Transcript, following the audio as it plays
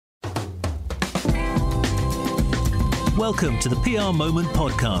Welcome to the PR Moment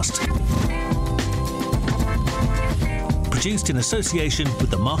podcast. Produced in association with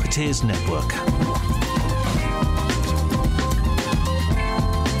the Marketeers Network.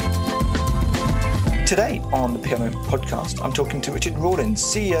 Today on the PR Moment podcast, I'm talking to Richard Rawlins,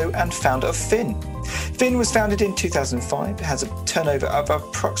 CEO and founder of Finn. Finn was founded in 2005, has a turnover of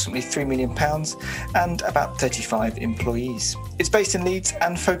approximately £3 million and about 35 employees. It's based in Leeds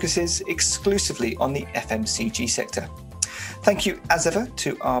and focuses exclusively on the FMCG sector. Thank you, as ever,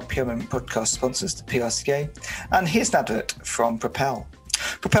 to our PR Moment podcast sponsors, the PRCA. And here's an advert from Propel.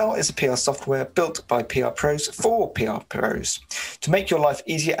 Propel is a PR software built by PR pros for PR pros to make your life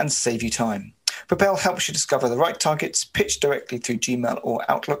easier and save you time. Propel helps you discover the right targets, pitch directly through Gmail or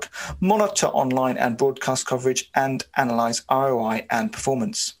Outlook, monitor online and broadcast coverage, and analyse ROI and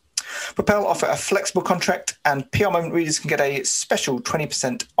performance. Propel offer a flexible contract, and PR Moment readers can get a special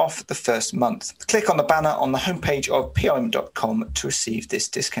 20% off the first month. Click on the banner on the homepage of prmoment.com to receive this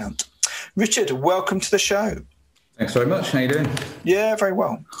discount. Richard, welcome to the show. Thanks very much. How are you doing? Yeah, very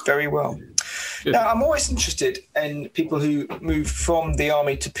well. Very well. Good. Now, I'm always interested in people who move from the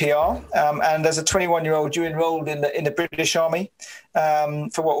army to PR. And as a 21-year-old, you enrolled in the British Army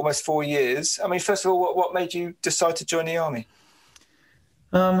for almost 4 years. I mean, first of all, what made you decide to join the army?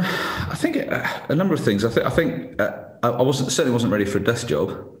 I think a number of things. I think I certainly wasn't ready for a desk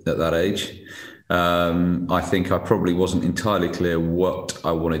job at that age. I think I probably wasn't entirely clear what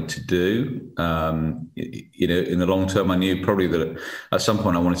I wanted to do. In the long term, I knew probably that at some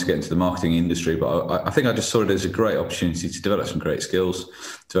point I wanted to get into the marketing industry, but I think I just saw it as a great opportunity to develop some great skills,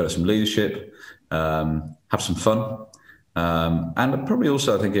 develop some leadership, have some fun. And probably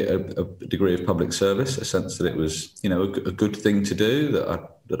also, I think, a degree of public service, a sense that it was, a good thing to do,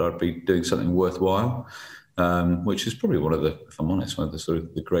 that I'd be doing something worthwhile. Which is probably one of the, if I'm honest, one of the sort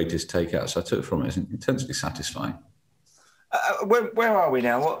of the greatest takeouts I took from it. It's intensely satisfying. Where are we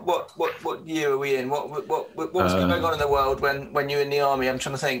now? What year are we in? What was going on in the world when you were in the army? I'm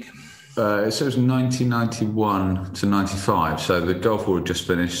trying to think. So it was 1991 to 95. So the Gulf War had just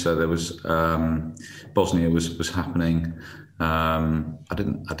finished. So there was Bosnia was happening. I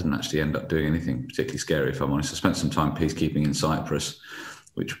didn't actually end up doing anything particularly scary, if I'm honest. I spent some time peacekeeping in Cyprus,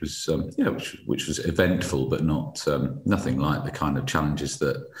 which was which was eventful, but not nothing like the kind of challenges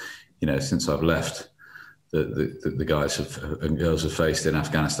that since I've left the guys and girls have faced in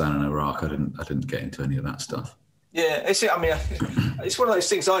Afghanistan and Iraq. I didn't get into any of that stuff. Yeah, it's one of those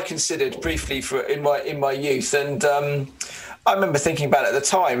things I considered briefly in my youth, and I remember thinking about it at the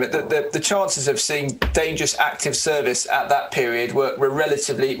time that the chances of seeing dangerous active service at that period were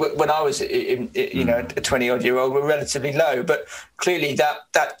relatively, when I was a 20-odd-year-old, were relatively low. But clearly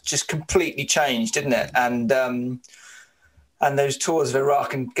that just completely changed, didn't it? And those tours of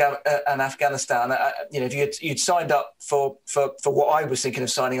Iraq and Afghanistan, if you'd signed up for what I was thinking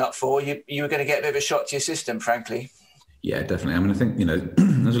of signing up for, you were going to get a bit of a shock to your system, frankly. Yeah, definitely. I mean, I think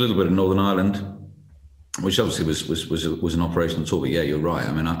there's a little bit of Northern Ireland, which obviously was an operational tour. But yeah, you're right.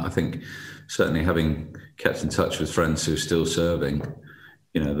 I mean, I think certainly having kept in touch with friends who are still serving,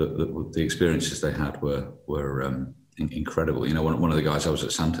 the experiences they had were incredible. One of the guys I was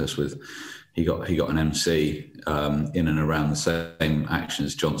at Santos with, he got an MC in and around the same action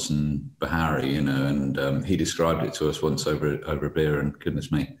as Johnson Bahari, and he described it to us once over a beer, and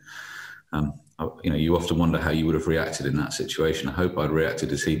goodness me, you often wonder how you would have reacted in that situation. I hope I'd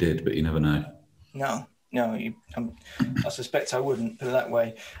reacted as he did, but you never know. No, I suspect I wouldn't, put it that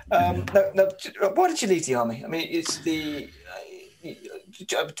way. Why did you leave the army? I mean, it's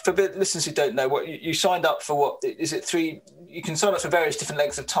for listeners who don't know, what you signed up for, what is it, 3? You can sign up for various different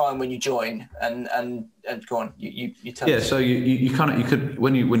lengths of time when you join, and go on. You tell me. Yeah, so you could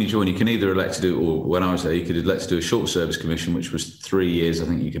when you join, you can either elect to do, or when I was there, you could elect to do a short service commission, which was 3 years. I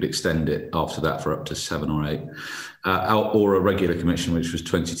think you could extend it after that for up to 7 or 8, or a regular commission, which was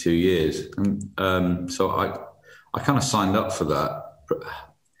 22 years. And so I kind of signed up for that.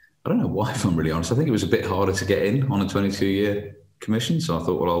 I don't know why, if I'm really honest. I think it was a bit harder to get in on a 22-year commission, so I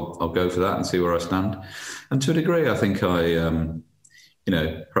thought, well, I'll go for that and see where I stand. And to a degree, I think I,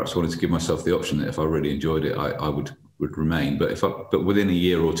 perhaps wanted to give myself the option that if I really enjoyed it, I would remain. But within a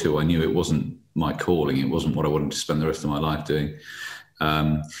year or two, I knew it wasn't my calling. It wasn't what I wanted to spend the rest of my life doing.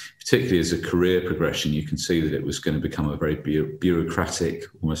 Particularly as a career progression, you can see that it was going to become a very bureaucratic,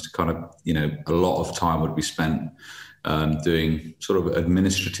 almost kind of, a lot of time would be spent doing sort of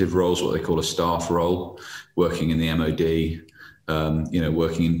administrative roles, what they call a staff role, working in the MOD,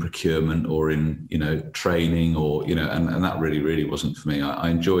 working in procurement or in, training, or, and that really wasn't for me. I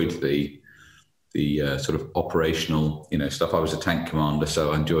enjoyed the sort of operational, stuff. I was a tank commander,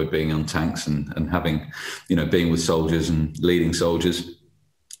 so I enjoyed being on tanks and having, being with soldiers and leading soldiers.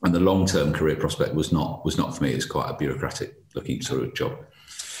 And the long-term career prospect was not for me. It's quite a bureaucratic-looking sort of job.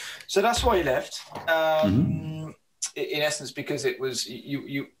 So that's why you left. In essence, because it was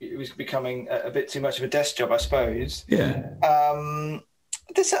becoming a bit too much of a desk job, I suppose. Yeah.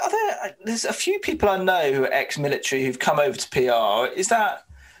 There's a few people I know who are ex-military who've come over to PR. Is that,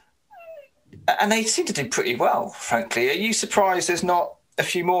 and they seem to do pretty well, frankly. Are you surprised there's not a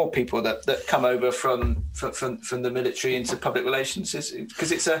few more people that come over from the military into public relations? Because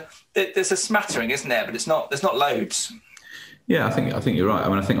there's a smattering, isn't there? But there's not loads. Yeah, I think you're right. I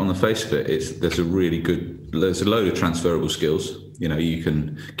mean, I think on the face of it, there's a load of transferable skills. You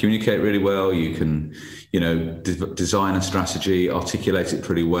can communicate really well. You can, design a strategy, articulate it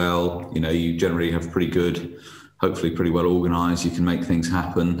pretty well. You generally have hopefully pretty well organised. You can make things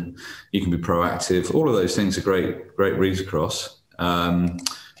happen. You can be proactive. All of those things are great reads across.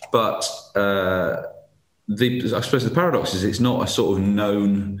 But I suppose the paradox is it's not a sort of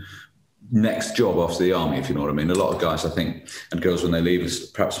known next job after the army, if you know what I mean. A lot of guys, I think, and girls when they leave,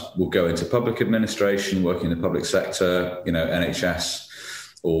 perhaps will go into public administration, working in the public sector, NHS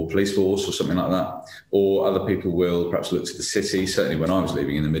or police force or something like that. Or other people will perhaps look to the city. Certainly when I was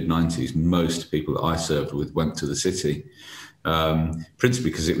leaving in the mid-90s, most people that I served with went to the city,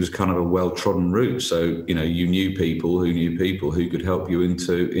 principally because it was kind of a well-trodden route. So, you knew people who could help you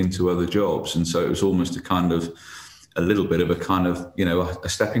into other jobs. And so it was almost a little bit of a kind of, a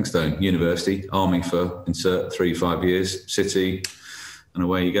stepping stone. University, army for insert 3-5 years, city, and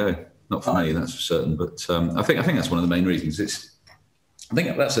away you go. Not for me, that's for certain. But I think that's one of the main reasons. I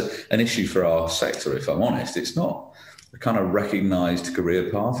think that's an issue for our sector, if I'm honest. It's not a kind of recognised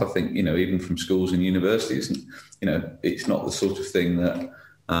career path. I think, even from schools and universities, it's not the sort of thing that,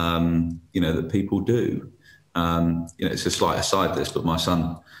 that people do. It's a slight aside this, but my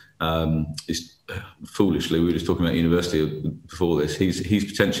son is foolishly, we were just talking about university before this, he's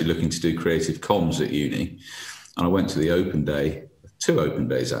potentially looking to do creative comms at uni. And I went to the open day, 2 open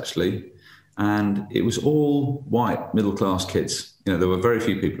days actually, and it was all white, middle-class kids. There were very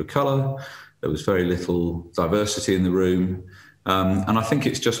few people of colour. There was very little diversity in the room. And I think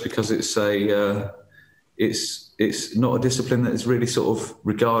it's just because it's not a discipline that is really sort of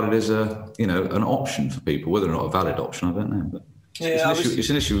regarded as an option for people. Whether or not a valid option, I don't know. But it's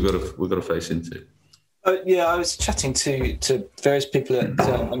an issue we've got to face into. I was chatting to various people at,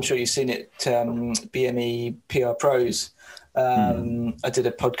 I'm sure you've seen it, BME PR Pros. I did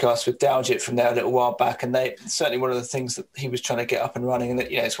a podcast with Daljit from there a little while back, and they certainly one of the things that he was trying to get up and running, and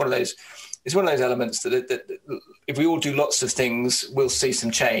that it's one of those elements that if we all do lots of things, we'll see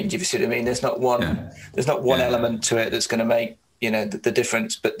some change. If you see what I mean, there's not one element to it that's going to make the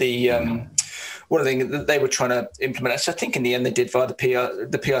difference. But one of the things that they were trying to implement, so I think in the end they did via the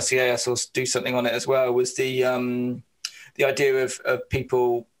PRCA, I saw do something on it as well, was the idea of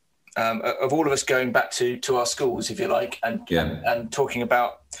people. Of all of us going back to our schools, if you like, and talking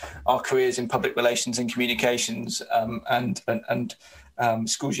about our careers in public relations and communications, and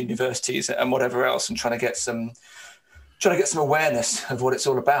schools, universities, and whatever else, and trying to get some awareness of what it's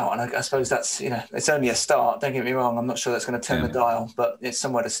all about. And I suppose that's it's only a start. Don't get me wrong. I'm not sure that's going to turn the dial, but it's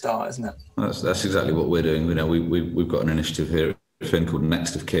somewhere to start, isn't it? That's exactly what we're doing. We've got an initiative here at Finn called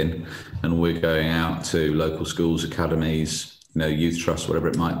Next of Kin, and we're going out to local schools, academies, youth trusts, whatever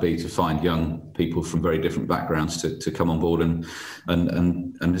it might be, to find young people from very different backgrounds to come on board and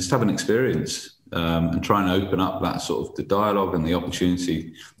just have an experience and try and open up that sort of the dialogue and the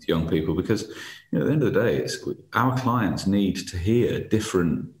opportunity to young people, because at the end of the day, our clients need to hear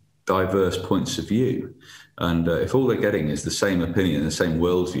different, diverse points of view. And if all they're getting is the same opinion, the same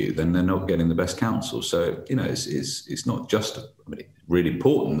worldview, then they're not getting the best counsel. So, it's not just really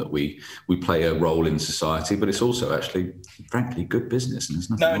important that we play a role in society, but it's also actually, frankly, good businth. And there's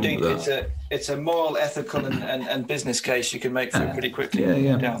nothing wrong with that. It's a moral, ethical, and business case you can make for it pretty quickly.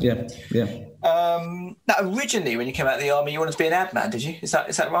 Yeah. Now, originally, when you came out of the army, you wanted to be an ad man, did you? Is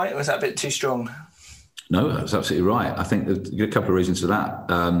that right, or was that a bit too strong? No, that's absolutely right. I think there's a couple of reasons for that.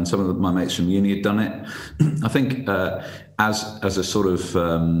 Some of my mates from uni had done it. I think as a sort of,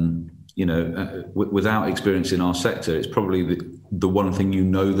 without experience in our sector, it's probably the one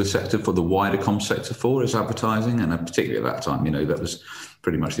thing the sector for, the wider comms sector for, is advertising. And particularly at that time, that was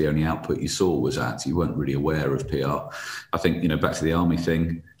pretty much the only output you saw was ads. You weren't really aware of PR. I think, back to the army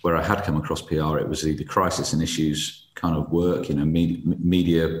thing, where I had come across PR, it was the crisis and issues kind of work,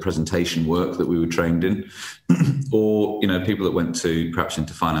 media presentation work that we were trained in, or, people that went perhaps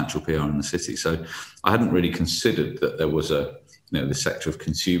into financial PR in the city. So I hadn't really considered that there was the sector of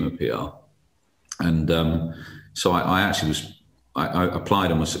consumer PR. And so I actually I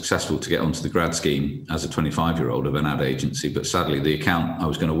applied and was successful to get onto the grad scheme as a 25-year-old of an ad agency, but sadly the account I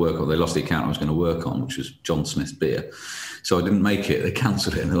was going to work on, they lost the account I was going to work on, which was John Smith Beer. So I didn't make it. They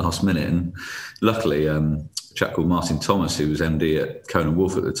cancelled it in the last minute. And luckily, a chap called Martin Thomas, who was MD at Cohn &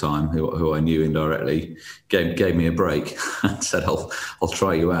 Wolfe at the time, who I knew indirectly, gave me a break and said, I'll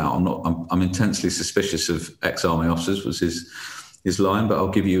try you out. I'm intensely suspicious of ex-army officers, was his line, but I'll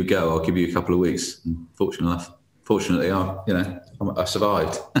give you a go. I'll give you a couple of weeks. And fortunately, I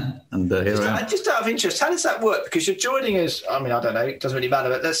survived, and here I am. Just out of interest, how does that work? Because you're joining as, I mean, I don't know, it doesn't really matter,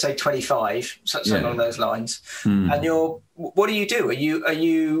 but let's say 25, something along those lines. And what do you do? Are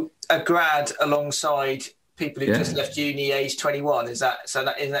you a grad alongside people who just left uni age 21? Is that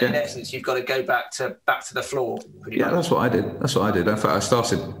in essence you've got to go back to the floor? Yeah, that's what I did. In fact, I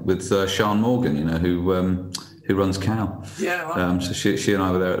started with Sian Morgan, who runs Cow. Yeah, right. So she and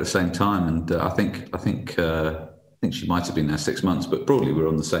I were there at the same time, and I think she might have been there 6 months, but broadly we're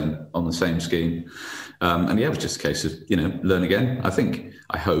on the same scheme. And it was just a case of learn again.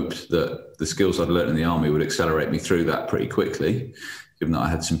 I hoped that the skills I'd learned in the army would accelerate me through that pretty quickly, given that I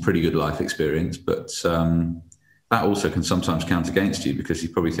had some pretty good life experience. But that also can sometimes count against you, because you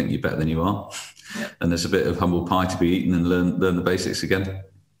probably think you're better than you are, and there's a bit of humble pie to be eaten and learn the basics again.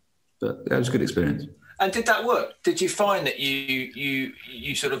 But that was a good experience. And did that work? Did you find that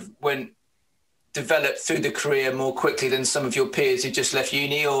you sort of developed through the career more quickly than some of your peers who just left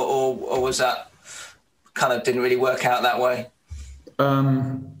uni, or was that kind of didn't really work out that way?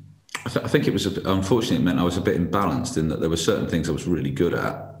 I think it was unfortunately it meant I was a bit imbalanced in that there were certain things I was really good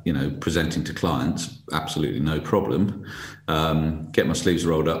at, presenting to clients, absolutely no problem. Get my sleeves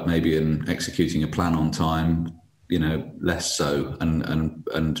rolled up maybe and executing a plan on time, less so, and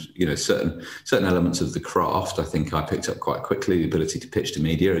certain elements of the craft I think I picked up quite quickly. The ability to pitch to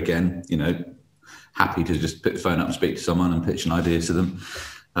media, again, happy to just pick the phone up and speak to someone and pitch an idea to them.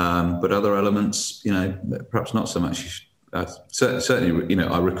 But other elements, perhaps not so much. Certainly,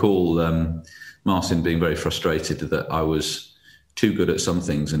 I recall Martin being very frustrated that I was too good at some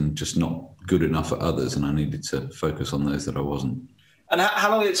things and just not good enough at others, and I needed to focus on those that I wasn't. And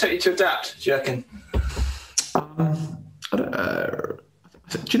how long did it take you to adapt, do you reckon?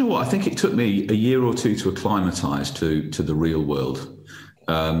 Do you know what? I think it took me a year or two to acclimatise to the real world.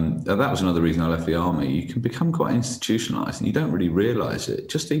 That was another reason I left the army. You can become quite institutionalised and you don't really realise it.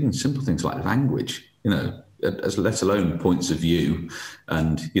 Just even simple things like language, as let alone points of view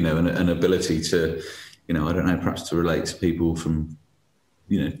and, an ability to, perhaps to relate to people from,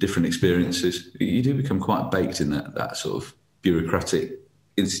 different experiences. You do become quite baked in that sort of bureaucratic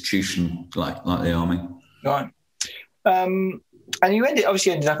institution like the army. Right. And you ended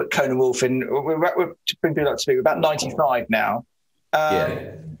up at Cohn & Wolfe, and we're to bring people up to speak, about 95 now.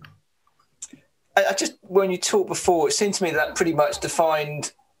 I just, when you talked before, it seemed to me that pretty much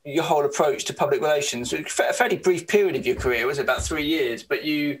defined your whole approach to public relations. A fairly brief period of your career, was it about 3 years? But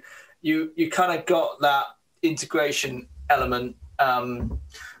you kind of got that integration element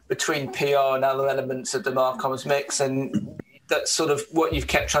between PR and other elements of the Marcoms mix, and that's sort of what you've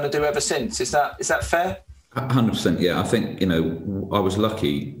kept trying to do ever since. Is that fair? 100%. Yeah, I think I was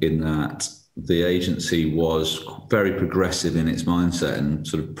lucky in that the agency was very progressive in its mindset, and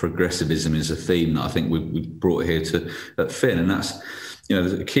sort of progressivism is a theme that I think we brought here at Finn, and that's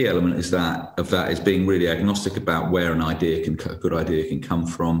the key element is that is being really agnostic about where a good idea can come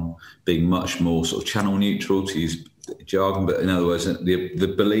from, being much more sort of channel neutral, to use jargon, but in other words,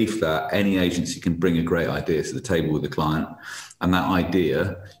 the belief that any agency can bring a great idea to the table with the client, and that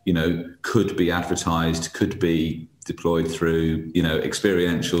idea, could be advertised, could be deployed through,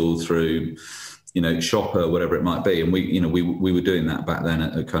 experiential, through, Shopper, whatever it might be. And we were doing that back then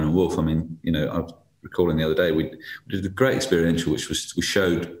at Cohn & Wolfe. I mean, I was recalling the other day, we did a great experiential, which was we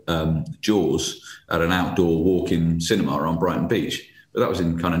showed Jaws at an outdoor walk-in cinema on Brighton Beach. But that was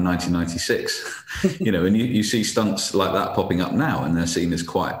in kind of 1996, and you see stunts like that popping up now, and they're seen as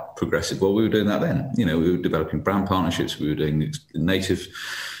quite progressive. Well, we were doing that then. We were developing brand partnerships. We were doing native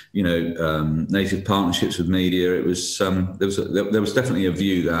partnerships with media. It was there was definitely a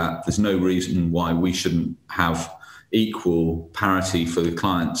view that there's no reason why we shouldn't have equal parity for the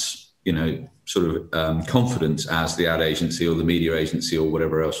clients, confidence as the ad agency or the media agency or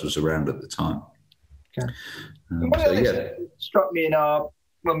whatever else was around at the time. Okay. One of the things that struck me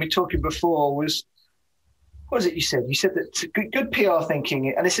when we were talking before was, what was it you said? You said that good PR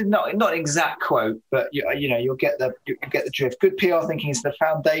thinking, and this is not an exact quote, but you'll get the drift. Good PR thinking is the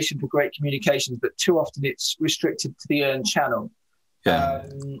foundation for great communications, but too often it's restricted to the earned channel. Yeah.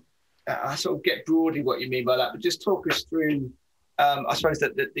 I sort of get broadly what you mean by that, but just talk us through I suppose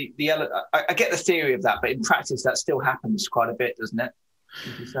that I get the theory of that, but in practice, that still happens quite a bit, doesn't it?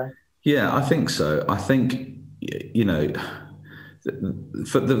 Would you say? Yeah, I think so. I think,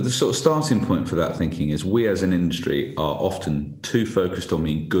 for the sort of starting point for that thinking is we as an industry are often too focused on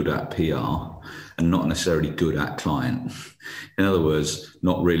being good at PR and not necessarily good at client. In other words,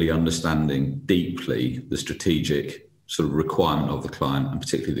 not really understanding deeply the strategic sort of requirement of the client, and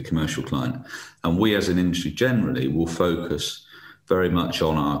particularly the commercial client. And we as an industry generally will focus very much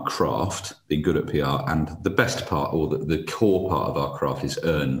on our craft, being good at PR, and the best part, or the core part of our craft, is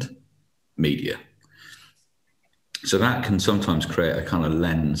earned media. So that can sometimes create a kind of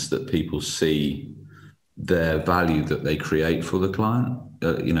lens that people see their value that they create for the client.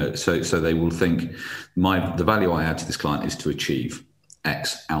 So they will think the value I add to this client is to achieve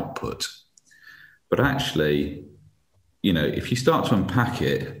X output. But actually, if you start to unpack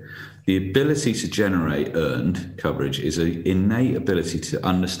it, the ability to generate earned coverage is an innate ability to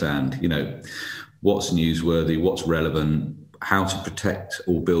understand, what's newsworthy, what's relevant, how to protect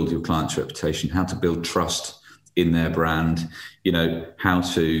or build your client's reputation, how to build trust in their brand, how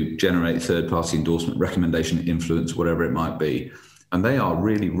to generate third-party endorsement, recommendation, influence, whatever it might be. And they are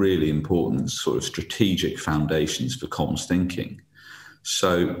really, really important sort of strategic foundations for comms thinking.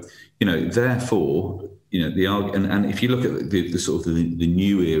 So, therefore, and if you look at the sort of the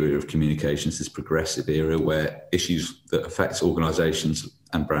new era of communications, this progressive era where issues that affect organizations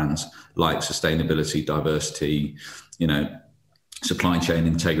and brands like sustainability, diversity, supply chain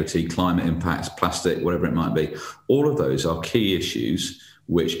integrity, climate impacts, plastic, whatever it might be, all of those are key issues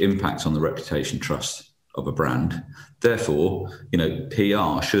which impact on the reputation, trust of a brand. Therefore,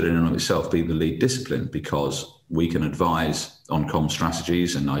 PR should in and of itself be the lead discipline, because we can advise on comm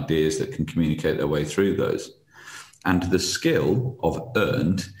strategies and ideas that can communicate their way through those. And the skill of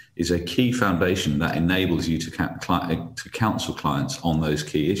earned is a key foundation that enables you to counsel clients on those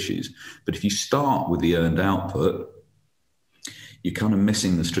key issues. But if you start with the earned output, you're kind of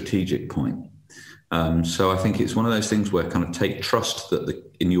missing the strategic point. So I think it's one of those things where kind of take trust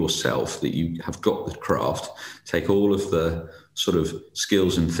in yourself that you have got the craft, take all of the sort of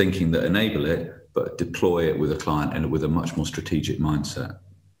skills and thinking that enable it, but deploy it with a client and with a much more strategic mindset.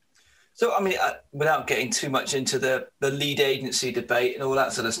 So, I mean, without getting too much into the lead agency debate and all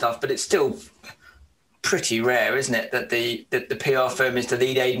that sort of stuff, but it's still pretty rare, isn't it, that the PR firm is the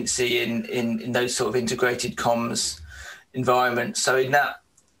lead agency in those sort of integrated comms environments. So in that,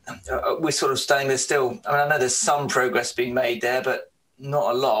 we're sort of staying there still. I mean, I know there's some progress being made there, but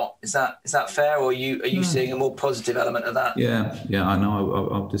not a lot. Is that fair, or are you seeing a more positive element of that? Yeah, I know.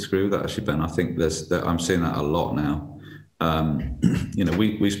 I'll disagree with that actually, Ben. I think I'm seeing that a lot now.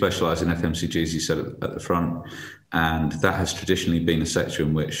 We specialise in FMCG, as you said at the front, and that has traditionally been a sector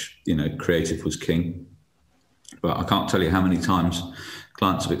in which creative was king. But I can't tell you how many times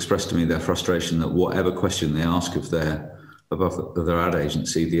clients have expressed to me their frustration that whatever question they ask of their ad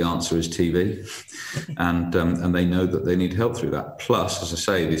agency, the answer is TV, and they know that they need help through that. Plus, as I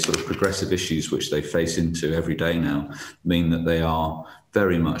say, these sort of progressive issues which they face into every day now mean that they are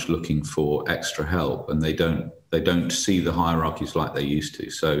very much looking for extra help, and they don't see the hierarchies like they used to.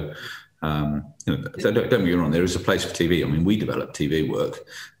 So, don't get me wrong, there is a place for TV. I mean, we develop TV work,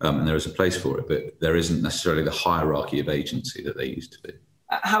 and there is a place for it, but there isn't necessarily the hierarchy of agency that they used to be.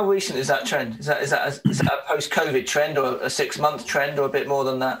 How recent is that trend? Is that a post-COVID trend, or a 6-month trend, or a bit more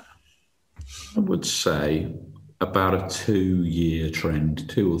than that? I would say about a 2-year trend,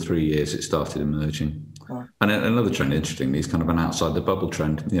 2 or 3 years it started emerging. Oh. And another trend, interestingly, is kind of an outside the bubble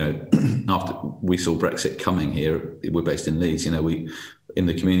trend. After we saw Brexit coming here, we're based in Leeds. In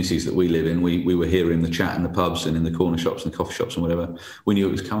the communities that we live in, we were hearing the chat in the pubs and in the corner shops and coffee shops and whatever. We knew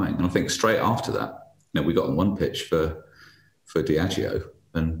it was coming. And I think straight after that, we got on one pitch for Diageo.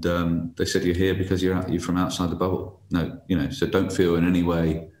 And they said, you're here because you're from outside the bubble. No, so don't feel in any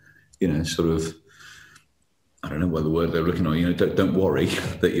way, sort of, I don't know what the word they're looking at, don't worry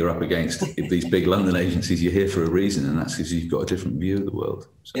that you're up against these big London agencies. You're here for a reason, and that's because you've got a different view of the world.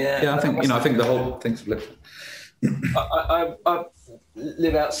 So, I think the whole thing's flipped. I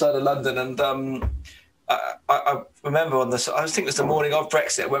live outside of London, and I remember I think it was the morning of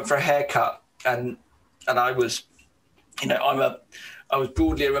Brexit, I went for a haircut, and I was, I was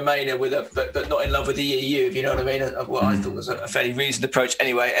broadly a Remainer but not in love with the EU, if you know what I mean. Well, I thought it was a fairly reasoned approach.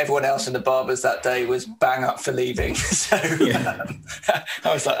 Anyway, everyone else in the barbers that day was bang up for leaving. So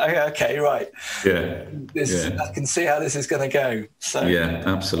I was like, okay, right. Yeah. I can see how this is going to go. So yeah,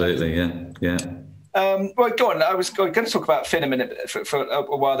 absolutely. Yeah. Well, go on. I was going to talk about Finn a minute for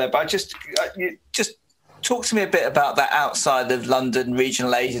a while there, but talk to me a bit about that outside of London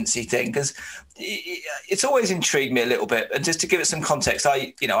regional agency thing, because it's always intrigued me a little bit. And just to give it some context,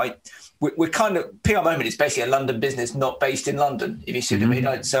 we're kind of, PR Moment is basically a London business not based in London, if you see what I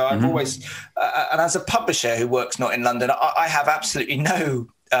mean. So I've always, and as a publisher who works not in London, I have absolutely no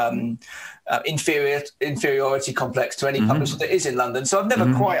inferiority complex to any publisher that is in London. So I've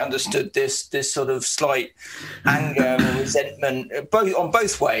never quite understood this sort of slight anger and resentment, on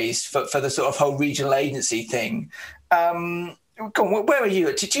both ways for the sort of whole regional agency thing. Go on, where are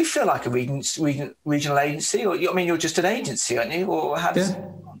you? Did you feel like a regional agency, or you're just an agency, aren't you? Or how does?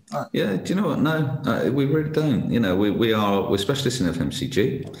 Yeah. Do you know what? No, we really don't. We're specialists in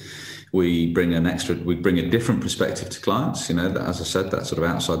FMCG. We bring a different perspective to clients. That, as I said, that sort of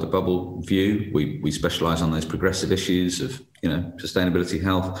outside the bubble view. We specialise on those progressive issues of sustainability,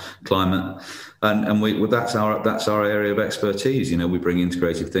 health, climate, and that's our area of expertise. We bring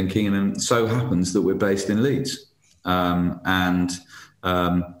integrative thinking, and it so happens that we're based in Leeds.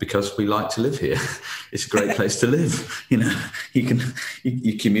 Because we like to live here, it's a great place to live.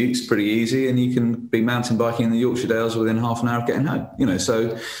 You commute's pretty easy, and you can be mountain biking in the Yorkshire Dales within half an hour of getting home.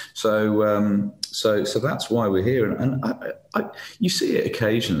 So that's why we're here. And you see it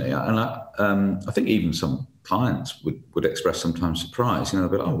occasionally, and I think even some clients would express sometimes surprise. They'll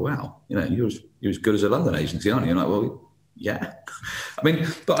be like, "Oh wow, you're as good as a London agency, aren't you?" And I'm like, well, yeah.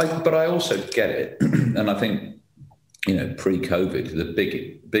 But I also get it, and I think. Pre-COVID, the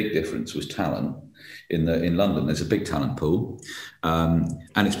big difference was talent. In London, there's a big talent pool, and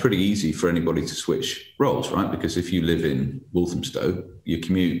it's pretty easy for anybody to switch roles, right? Because if you live in Walthamstow, your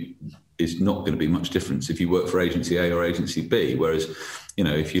commute is not going to be much difference if you work for agency A or agency B. Whereas,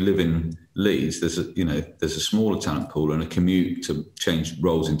 if you live in Leeds, there's a smaller talent pool, and a commute to change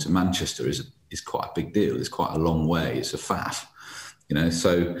roles into Manchester is quite a big deal. It's quite a long way. It's a faff,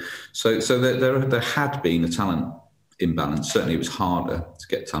 So there had been a talent imbalance. Certainly it was harder to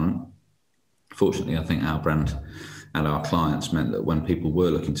get talent. Fortunately, I think our brand and our clients meant that when people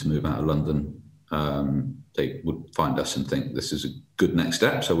were looking to move out of London, they would find us and think this is a good next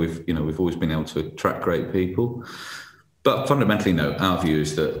step. So we've always been able to attract great people. But fundamentally, no, our view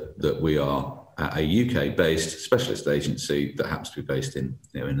is that we are a UK-based specialist agency that happens to be based in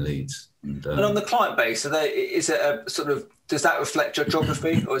Leeds. And on the client base, is it a sort of, does that reflect your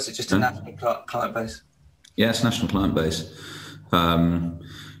geography, or is it just a national client base? Yeah, it's national client base.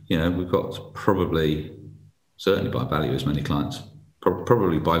 We've got probably, certainly by value, as many clients.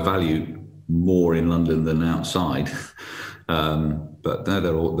 Probably by value more in London than outside. But no,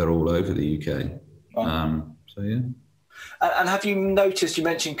 they're all over the UK. Right. So yeah. And have you noticed? You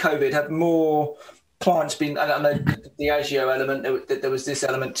mentioned COVID. Have more clients been? I know the Agio element. There was this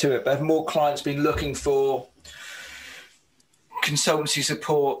element to it, but have more clients been looking for consultancy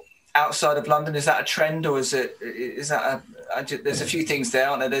support outside of London? Is that a trend, or is that there's a few things there,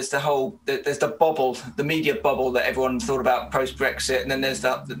 aren't there? There's the bubble, the media bubble that everyone thought about post Brexit, and then there's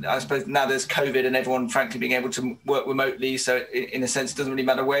I suppose now there's COVID and everyone frankly being able to work remotely. So in a sense, it doesn't really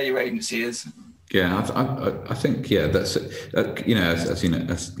matter where your agency is. Yeah, I think that's as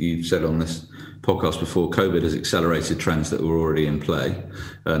you've said on this podcast before, COVID has accelerated trends that were already in play,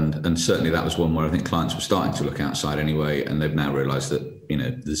 and certainly that was one where I think clients were starting to look outside anyway, and they've now realised that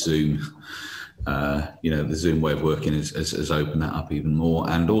the Zoom way of working has opened that up even more,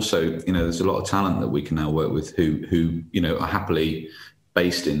 and also there's a lot of talent that we can now work with who are happily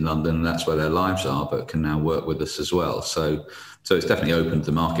based in London, and that's where their lives are, but can now work with us as well. So it's definitely opened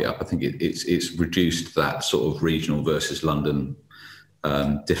the market up. I think it's reduced that sort of regional versus London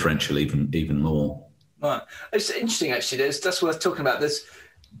differential even more. Right, it's interesting actually. That's worth talking about.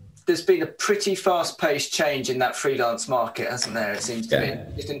 There's been a pretty fast-paced change in that freelance market, hasn't there? It seems to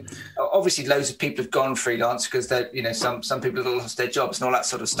be. Obviously, loads of people have gone freelance because they, some people have lost their jobs and all that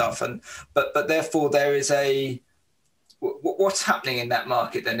sort of stuff. But therefore, there is what's happening in that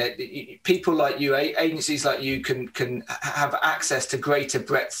market then? People like you, agencies like you, can have access to greater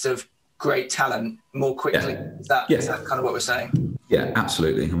breadths of great talent more quickly. Yeah. Is that kind of what we're saying? Yeah,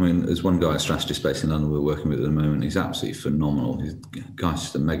 absolutely. I mean, there's one guy, a strategist based in London we're working with at the moment. He's absolutely phenomenal. He's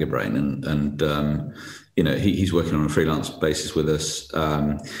just a mega brain, and he's working on a freelance basis with us.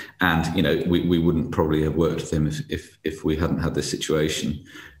 We wouldn't probably have worked with him if we hadn't had this situation.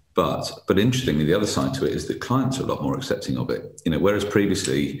 But interestingly, the other side to it is that clients are a lot more accepting of it. Whereas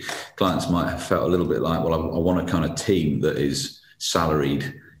previously clients might have felt a little bit like, well, I want a kind of team that is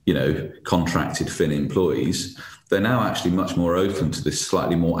salaried, contracted Finn employees. they're now actually much more open to this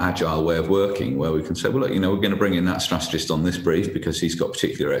slightly more agile way of working, where we can say, well, look, we're going to bring in that strategist on this brief because he's got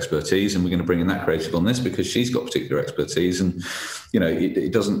particular expertise, and we're going to bring in that creative on this because she's got particular expertise. And,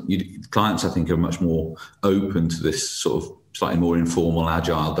 clients, I think, are much more open to this sort of slightly more informal,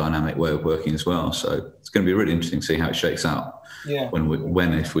 agile, dynamic way of working as well. So it's going to be really interesting to see how it shakes out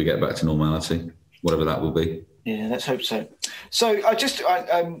if we get back to normality, whatever that will be. Yeah, let's hope so. So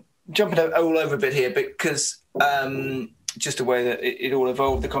I'm jumping all over a bit here because just the way that it all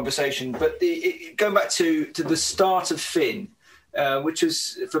evolved, the conversation. But going back to the start of Finn, which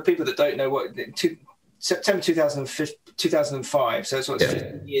was, for people that don't know, September 2005, so it's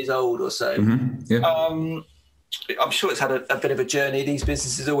 15 years old or so. Mm-hmm. Yeah. I'm sure it's had a bit of a journey. These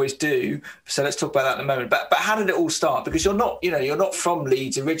businesses always do. So let's talk about that in a moment. But how did it all start? Because you're not from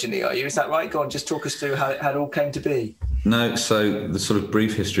Leeds originally, are you? Is that right? Go on, just talk us through how it all came to be. No, so the sort of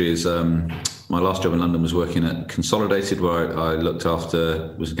brief history is my last job in London was working at Consolidated, where I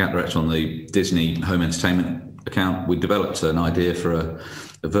was account director on the Disney home entertainment account. We developed an idea for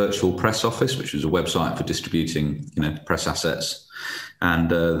a virtual press office, which was a website for distributing press assets.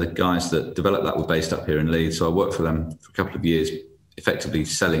 And the guys that developed that were based up here in Leeds. So I worked for them for a couple of years, effectively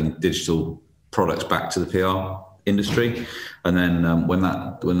selling digital products back to the PR industry. And then when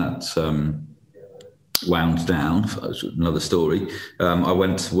that wound down, that was another story, I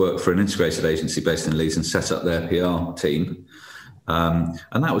went to work for an integrated agency based in Leeds and set up their PR team. And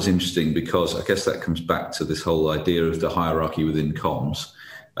that was interesting because I guess that comes back to this whole idea of the hierarchy within comms.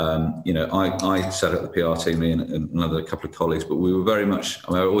 I set up the PR team, and another couple of colleagues, but we were very much,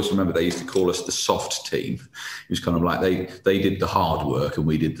 I always remember they used to call us the soft team. It was kind of like they did the hard work and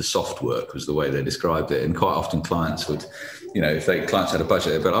we did the soft work, was the way they described it. And quite often clients would, if clients had a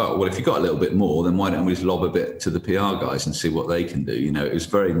budget, but if you've got a little bit more, then why don't we just lob a bit to the PR guys and see what they can do? It was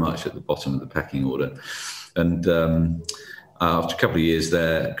very much at the bottom of the pecking order. And after a couple of years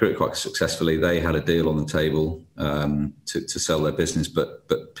there, grew it quite successfully. They had a deal on the table to sell their business, but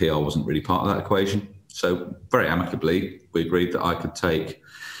PR wasn't really part of that equation. So very amicably, we agreed that I could take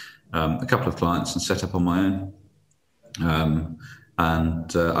a couple of clients and set up on my own.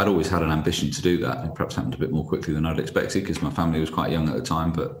 I'd always had an ambition to do that. It perhaps happened a bit more quickly than I'd expected because my family was quite young at the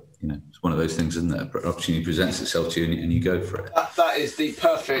time, but it's one of those things, isn't it? An opportunity presents itself to you and you go for it. That is the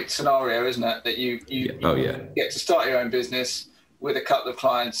perfect scenario, isn't it? That you get to start your own business with a couple of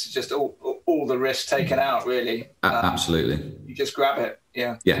clients, just all the risk taken out, really. Absolutely. You just grab it,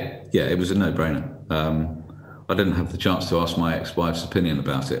 yeah. Yeah, it was a no-brainer. I didn't have the chance to ask my ex-wife's opinion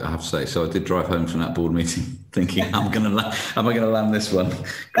about it, I have to say. So I did drive home from that board meeting thinking, am I going to land this one?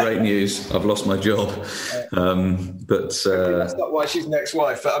 Great news, I've lost my job. But that's not why she's an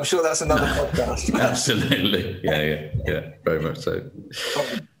ex-wife, but I'm sure that's another podcast. Absolutely, yeah, very much so.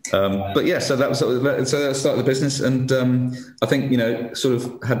 But yeah, so that started the business, and I think sort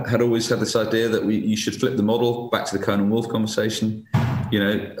of had always had this idea that you should flip the model back to the Cohn & Wolfe conversation.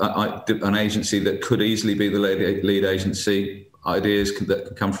 An agency that could easily be the lead agency, ideas that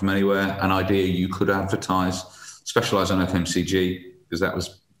can come from anywhere, an idea you could advertise, specialise on FMCG, because that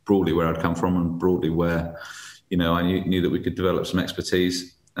was broadly where I'd come from and broadly where, I knew that we could develop some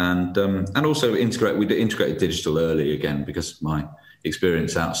expertise, and also integrate. We integrated digital early again because my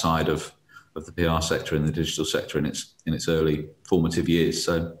experience outside of the PR sector and the digital sector in its early formative years.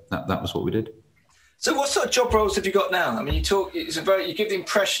 So that was what we did. So what sort of job roles have you got now? I mean, you give the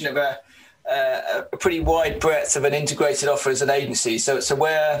impression of a pretty wide breadth of an integrated offer as an agency. So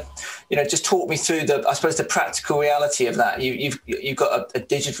where, just talk me through the practical reality of that. You've got a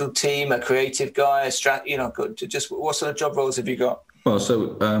digital team, a creative guy, just what sort of job roles have you got? Well,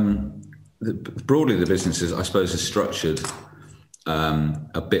 so broadly the business is structured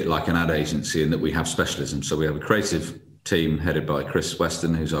a bit like an ad agency in that we have specialism. So we have a creative team headed by Chris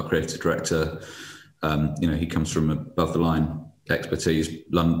Weston, who's our creative director. He comes from above the line expertise,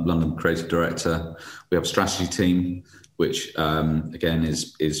 London creative director. We have a strategy team, which again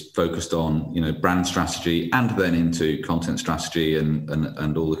is focused on brand strategy and then into content strategy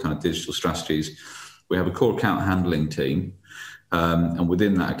and all the kind of digital strategies. We have a core account handling team, and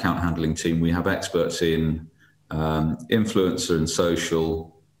within that account handling team, we have experts in influencer and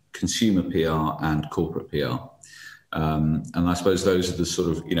social, consumer PR, and corporate PR. And I suppose those are the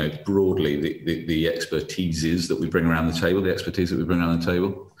sort of, broadly the expertises that we bring around the table,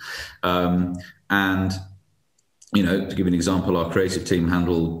 And, to give you an example, our creative team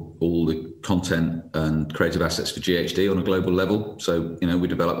handle all the content and creative assets for GHD on a global level. So, we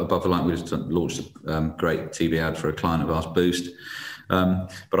develop above the line. We just launched a great TV ad for a client of ours, Boost.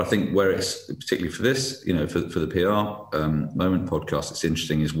 But I think where it's particularly for this, for the PR Moment podcast, it's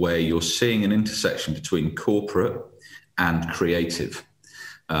interesting is where you're seeing an intersection between corporate and creative.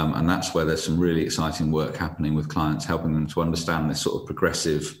 And that's where there's some really exciting work happening with clients, helping them to understand this sort of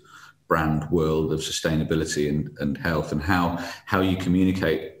progressive brand world of sustainability and health, and how you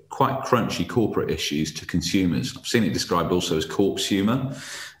communicate quite crunchy corporate issues to consumers. I've seen it described also as corpse humour,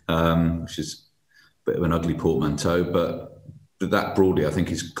 which is a bit of an ugly portmanteau, but that broadly I think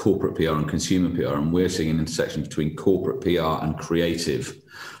is corporate PR and consumer PR, and we're seeing an intersection between corporate PR and creative,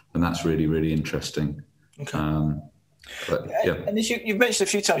 and that's really, really interesting. Okay. But, yeah. And as you've mentioned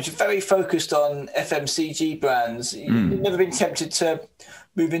a few times, you're very focused on FMCG brands. You've never been tempted to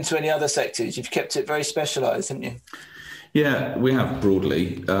move into any other sectors. You've kept it very specialised, haven't you? Yeah, we have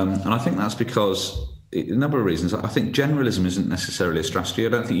broadly. And I think that's because a number of reasons. I think generalism isn't necessarily a strategy. I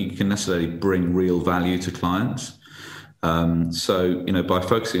don't think you can necessarily bring real value to clients. So, by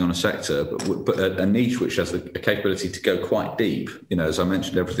focusing on a sector, but a niche which has the capability to go quite deep, as I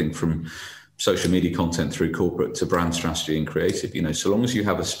mentioned, everything from social media content through corporate to brand strategy and creative, so long as you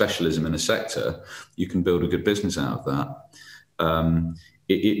have a specialism in a sector, you can build a good business out of that.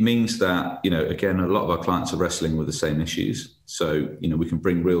 It means that, again, a lot of our clients are wrestling with the same issues. So, we can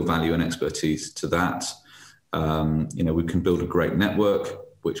bring real value and expertise to that. We can build a great network,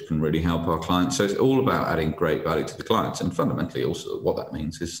 which can really help our clients. So it's all about adding great value to the clients. And fundamentally also what that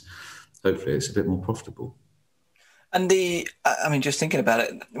means is hopefully it's a bit more profitable. And just thinking about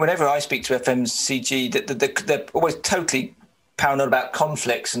it, whenever I speak to FMCG, they're always totally paranoid about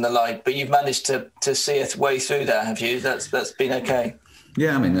conflicts and the like, but you've managed to see a way through that, have you? That's been okay.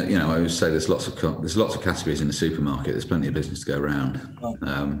 Yeah, I always say there's lots of categories in the supermarket. There's plenty of business to go around. Oh.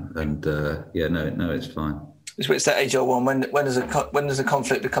 It's fine. It's that age-old one. When does a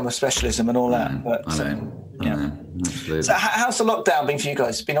conflict become a specialism and all that? I know. Absolutely. So how's the lockdown been for you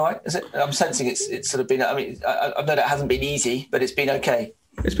guys? Been all right? Is it? I'm sensing it's sort of been. I know that it hasn't been easy, but it's been okay.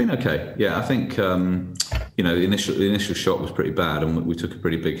 It's been okay. Yeah, I think the initial shock was pretty bad, and we took a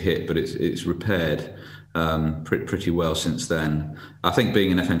pretty big hit, but it's repaired pretty well since then. I think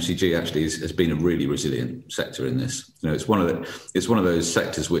being in FMCG actually has been a really resilient sector in this. It's one of those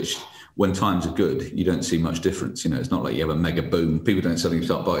sectors which, when times are good, you don't see much difference. It's not like you have a mega boom. People don't suddenly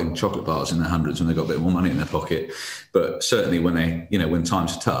start buying chocolate bars in their hundreds when they've got a bit more money in their pocket. But certainly when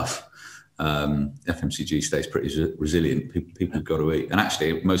times are tough, FMCG stays pretty resilient. People have got to eat. And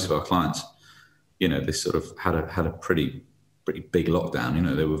actually, most of our clients, they sort of had a pretty big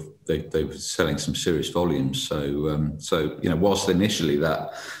lockdown. They were selling some serious volumes. So whilst initially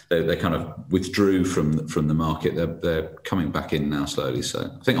that they kind of withdrew from the market, they're coming back in now slowly.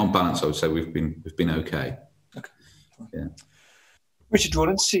 So I think on balance, I would say we've been okay. Okay. Yeah. Richard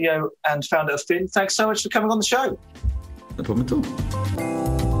Rawlins, CEO and founder of Finn, thanks so much for coming on the show. No problem at all.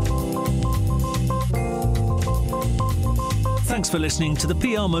 Thanks for listening to the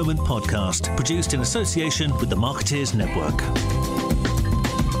PR Moment podcast, produced in association with the Marketeers Network.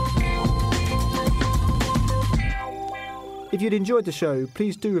 If you'd enjoyed the show,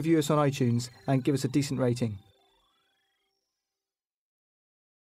 please do review us on iTunes and give us a decent rating.